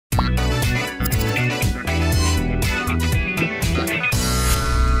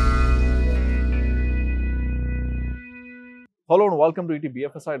Hello and welcome to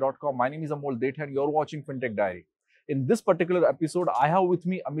etbfsi.com. My name is Amol Deta and you're watching FinTech Diary. In this particular episode, I have with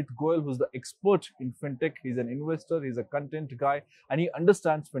me Amit Goel, who's the expert in FinTech. He's an investor, he's a content guy, and he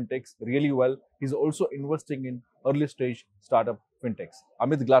understands FinTechs really well. He's also investing in early stage startup FinTechs.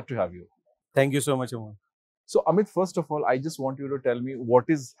 Amit, glad to have you. Thank you so much, Amol. So, Amit, first of all, I just want you to tell me what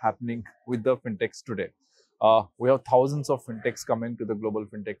is happening with the FinTechs today. We have thousands of FinTechs coming to the Global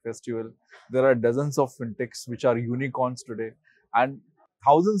FinTech Festival. There are dozens of FinTechs which are unicorns today, and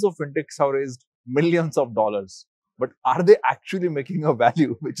thousands of FinTechs have raised millions of dollars. But are they actually making a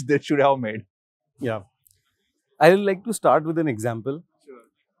value which they should have made? Yeah. I would like to start with an example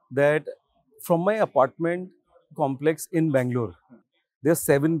that from my apartment complex in Bangalore, there are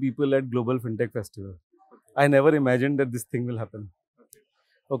 7 people at Global FinTech Festival. I never imagined that this thing will happen.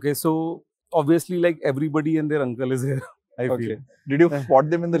 Okay, so obviously, like everybody and their uncle is here. I feel. Did you spot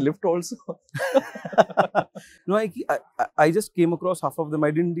them in the lift also? No, I just came across half of them.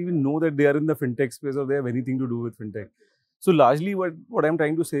 I didn't even know that they are in the FinTech space or they have anything to do with FinTech. So largely what I'm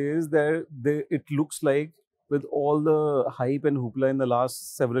trying to say is that it looks like with all the hype and hoopla in the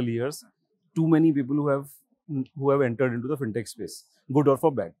last several years, too many people who have entered into the FinTech space, good or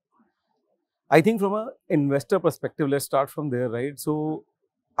for bad. I think from an investor perspective, let's start from there, right? So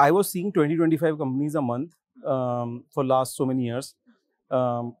I was seeing 20-25 companies a month for last so many years,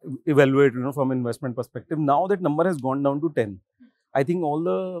 evaluate, from investment perspective. Now that number has gone down to 10. I think all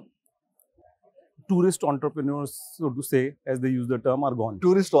the tourist entrepreneurs, so to say, as they use the term, are gone.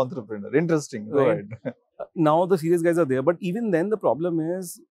 Tourist entrepreneur, interesting. Go ahead. Now the serious guys are there, but even then the problem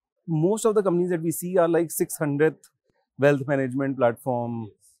is most of the companies that we see are like 600th wealth management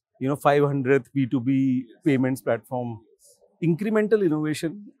platform, 500th B2B payments platform. Incremental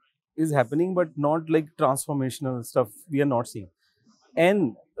innovation is happening, but not like transformational stuff we are not seeing.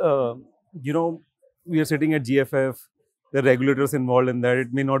 And, we are sitting at GFF, the regulators involved in that.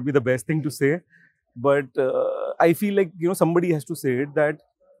 It may not be the best thing to say, but I feel like, somebody has to say it that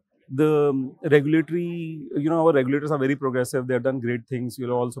the regulatory, our regulators are very progressive. They have done great things.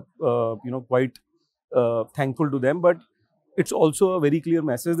 You're also, quite thankful to them. But it's also a very clear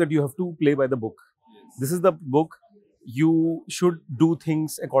message that you have to play by the book. Yes. This is the book. You should do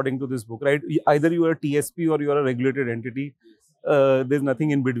things according to this book, right? Either you are a TSP or you are a regulated entity. There's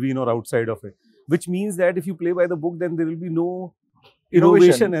nothing in between or outside of it. Which means that if you play by the book, then there will be no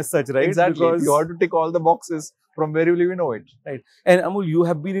innovation as such, right? Exactly. Because you have to tick all the boxes from where you will innovate. Right. And Amol, you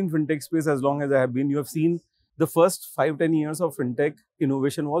have been in FinTech space as long as I have been. You have seen the first 5-10 years of FinTech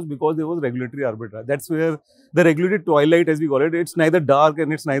innovation was because there was regulatory arbitrage. That's where the regulated twilight, as we call it, it's neither dark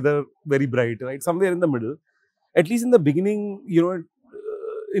and it's neither very bright, right? Somewhere in the middle. At least in the beginning,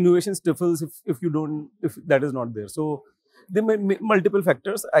 innovation stifles if that is not there. So there may be multiple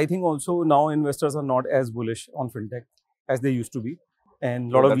factors. I think also now investors are not as bullish on FinTech as they used to be. And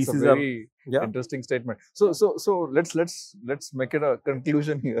a lot of VCs are very interesting statement. So let's make it a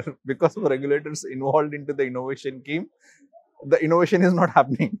conclusion here. Because of regulators involved into the innovation team, the innovation is not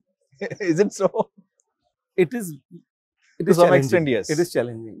happening. Is it so? It is. To some extent, yes. It is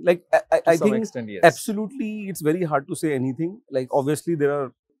challenging. Like I think yes. Absolutely, it's very hard to say anything. Like obviously there are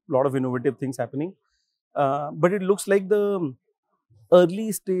a lot of innovative things happening, but it looks like the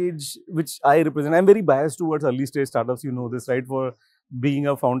early stage, which I represent. I'm very biased towards early stage startups. You know this, right? For being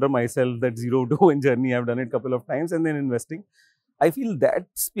a founder myself, that 0 to win journey, I've done it a couple of times, and then investing. I feel that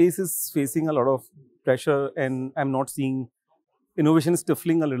space is facing a lot of pressure, and I'm not seeing innovation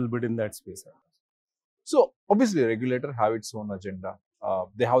stifling a little bit in that space. So obviously, regulator have its own agenda.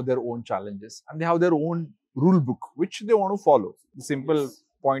 They have their own challenges, and they have their own rule book, which they want to follow. The simple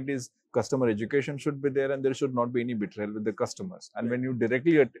point is customer education should be there, and there should not be any betrayal with the customers. And when you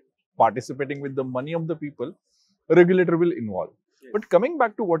directly are participating with the money of the people, a regulator will involve. But coming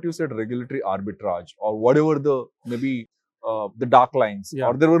back to what you said, regulatory arbitrage or whatever the maybe the dark lines,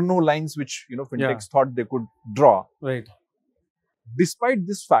 or there were no lines which FinTechs thought they could draw. Right. Despite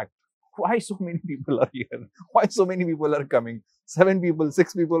this fact, why so many people are here? Why so many people are coming? 7 people,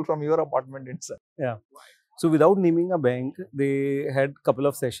 6 people from your apartment itself. Yeah. So without naming a bank, they had a couple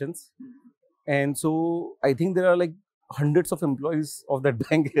of sessions. And so I think there are like hundreds of employees of that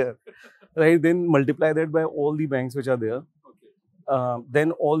bank here. Right? Then multiply that by all the banks which are there.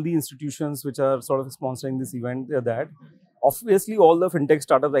 Then all the institutions which are sort of sponsoring this event, they're that. Obviously, all the FinTech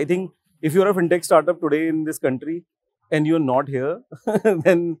startups. I think if you're a FinTech startup today in this country and you're not here,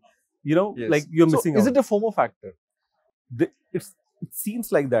 then like you're missing out. Is it a FOMO factor? It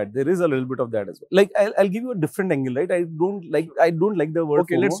seems like that. There is a little bit of that as well. Like I'll give you a different angle, right? I don't like the word.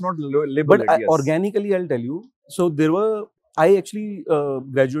 Okay, FOMO, let's not label but it. Yes. Organically, I'll tell you. So there were I actually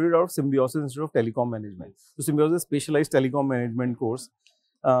graduated out of Symbiosis instead of Telecom Management. So Symbiosis is a specialized telecom management course.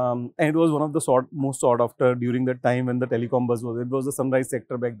 And it was one of the most sought after during the time when the telecom buzz was. It was the sunrise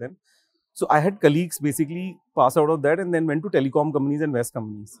sector back then. So I had colleagues basically pass out of that and then went to telecom companies and West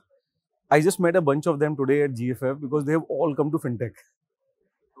companies. I just met a bunch of them today at GFF because they have all come to FinTech.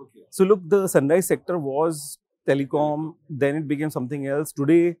 Okay. So look, the sunrise sector was telecom, then it became something else.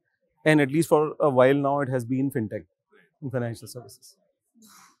 Today, and at least for a while now, it has been FinTech, in financial services.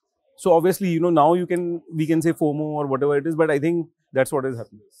 So obviously, now we can say FOMO or whatever it is, but I think that's what is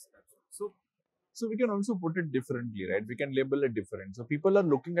happening. So we can also put it differently, right? We can label it different. So people are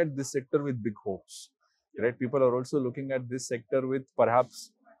looking at this sector with big hopes, right? People are also looking at this sector with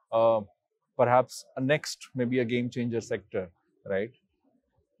perhaps a next, maybe a game changer sector, right?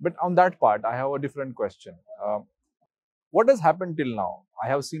 But on that part, I have a different question. What has happened till now? I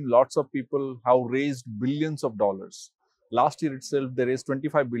have seen lots of people have raised billions of dollars. Last year itself, they raised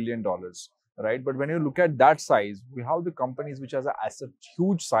 $25 billion, right? But when you look at that size, we have the companies which has a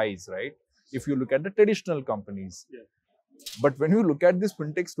huge size, right? If you look at the traditional companies. Yeah. But when you look at this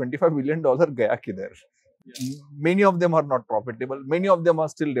fintechs, $25 billion gaya kidhar? Yeah. Many of them are not profitable. Many of them are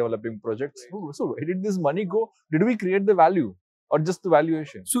still developing projects. Right. So where did this money go? Did we create the value or just the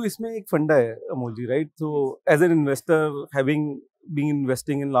valuation? So इसमें एक फंडा है Amolji, right? So as an investor, having been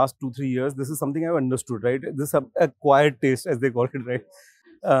investing in last 2-3 years, this is something I've understood, right? This is a acquired taste, as they call it, right?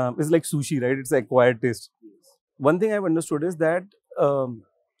 It's like sushi, right? It's an acquired taste. One thing I've understood is that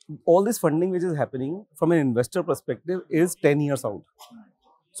all this funding which is happening from an investor perspective is 10 years out.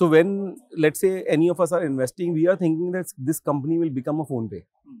 So when, let's say, any of us are investing, we are thinking that this company will become a phone pay.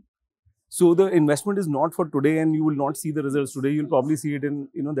 So the investment is not for today and you will not see the results today. You'll probably see it in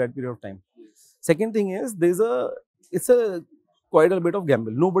that period of time. Second thing is it's a quite a bit of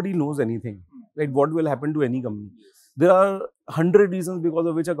gamble. Nobody knows anything, right? What will happen to any company? There are 100 reasons because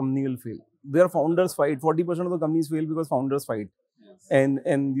of which a company will fail. Their founders fight. 40% of the companies fail because founders fight, and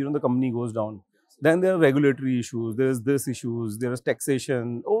the company goes down. Then there are regulatory issues. There's this issues. There is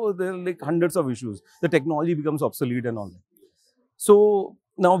taxation. Oh, there are like hundreds of issues. The technology becomes obsolete and all that. So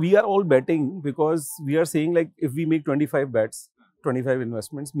now we are all betting because we are saying like if we make 25 bets, 25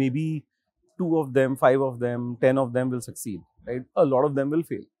 investments, maybe 2 of them, 5 of them, 10 of them will succeed, right? A lot of them will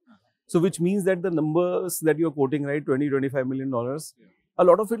fail. So which means that the numbers that you're quoting, right, $20-25 million, a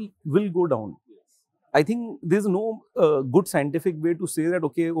lot of it will go down. I think there's no good scientific way to say that,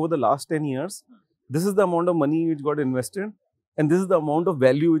 okay, over the last 10 years, this is the amount of money which got invested and this is the amount of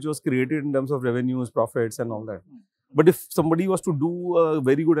value which was created in terms of revenues, profits and all that. But if somebody was to do a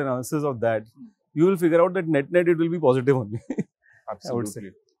very good analysis of that, you will figure out that net it will be positive only.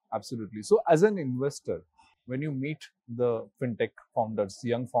 Absolutely. Absolutely. So as an investor, when you meet the fintech founders,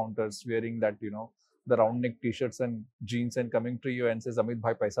 young founders wearing that, the round neck t-shirts and jeans and coming to you and says, Amit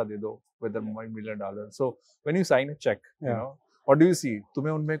bhai paisa de do with the $1 million. So when you sign a check, what do you see?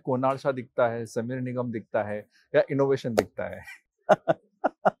 तुम्हें उनमें कोनार शाह दिखता है, समीर निगम दिखता है, या innovation दिखता है?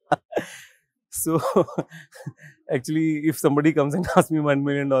 So actually, if somebody comes and asks me $1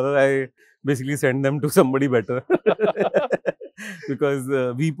 million, I basically send them to somebody better because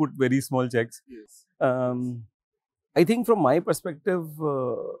we put very small checks. Yes. I think from my perspective,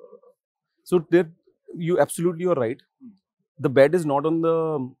 you absolutely are right. The bet is not on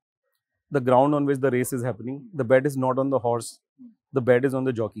the ground on which the race is happening. The bet is not on the horse. The bet is on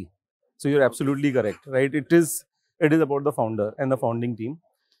the jockey. So you're absolutely correct, right? It is about the founder and the founding team.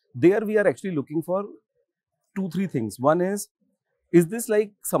 There we are actually looking for 2-3 things. One is this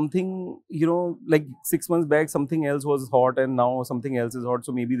like something, like 6 months back, something else was hot and now something else is hot.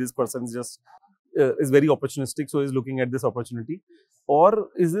 So maybe this person is just is very opportunistic. So he's looking at this opportunity. Or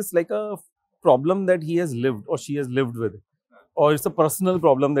is this like a problem that he has lived or she has lived with? Or it's a personal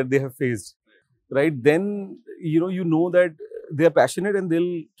problem that they have faced, right? Then, you know that they're passionate and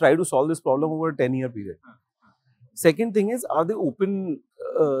they'll try to solve this problem over a 10-year period. Second thing is, are they open?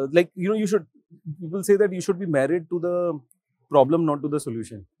 People say that you should be married to the problem, not to the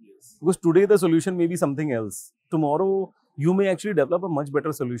solution. Yes. Because today the solution may be something else. Tomorrow, you may actually develop a much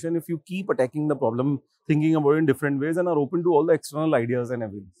better solution if you keep attacking the problem, thinking about it in different ways and are open to all the external ideas and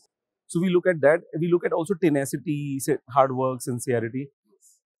everything. So we look at that. We look at also tenacity, hard work, sincerity.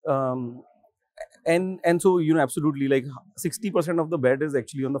 And so, absolutely, like 60% of the bet is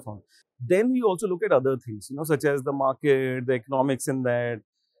actually on the founder. Then we also look at other things, such as the market, the economics in that.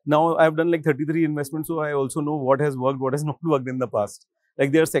 Now, I've done like 33 investments, so I also know what has worked, what has not worked in the past.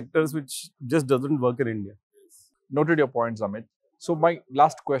 Like there are sectors which just doesn't work in India. Noted your points, Amit. So my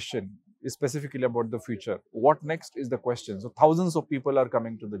last question is specifically about the future. What next is the question. So thousands of people are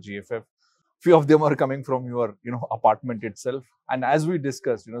coming to the GFF. Few of them are coming from your, apartment itself. And as we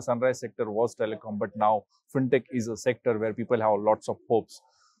discussed, sunrise sector was telecom, but now fintech is a sector where people have lots of hopes.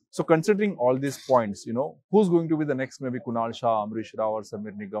 So considering all these points, who's going to be the next maybe Kunal Shah, Amrish Rao or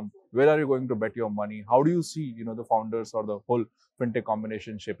Samir Nigam? Where are you going to bet your money? How do you see, the founders or the whole fintech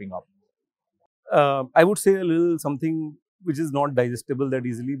combination shaping up? I would say a little something which is not digestible that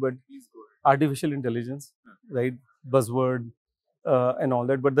easily, but artificial intelligence, right? Buzzword and all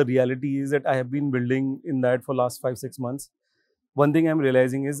that. But the reality is that I have been building in that for last 5-6 months. One thing I'm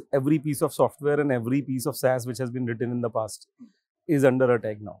realizing is every piece of software and every piece of SaaS which has been written in the past is under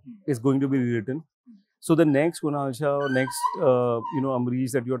attack now. It's going to be rewritten. So the next Kunal Shah or next,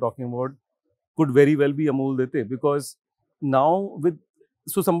 Amrish that you're talking about could very well be Amol Dete, because now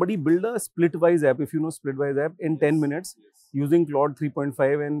so somebody build a Splitwise app, if you know Splitwise app, in 10 minutes using Claude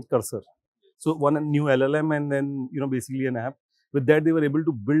 3.5 and Cursor. So one new LLM and then, basically an app. With that, they were able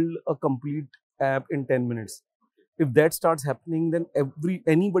to build a complete app in 10 minutes. If that starts happening, then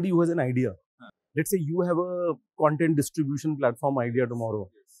anybody who has an idea, let's say you have a content distribution platform idea tomorrow,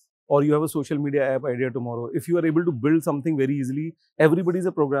 or you have a social media app idea tomorrow. If you are able to build something very easily, everybody is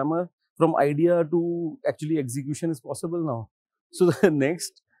a programmer. From idea to actually execution is possible now. So the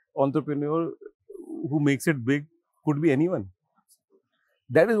next entrepreneur who makes it big could be anyone.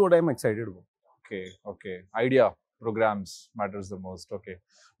 That is what I'm excited about. Okay. Idea, programs matters the most. Okay.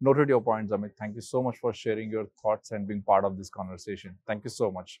 Noted your points, Amit. Thank you so much for sharing your thoughts and being part of this conversation. Thank you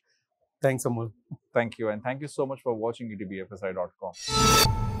so much. Thanks, Amol. Thank you. And thank you so much for watching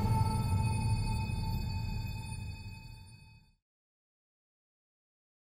etbfsi.com.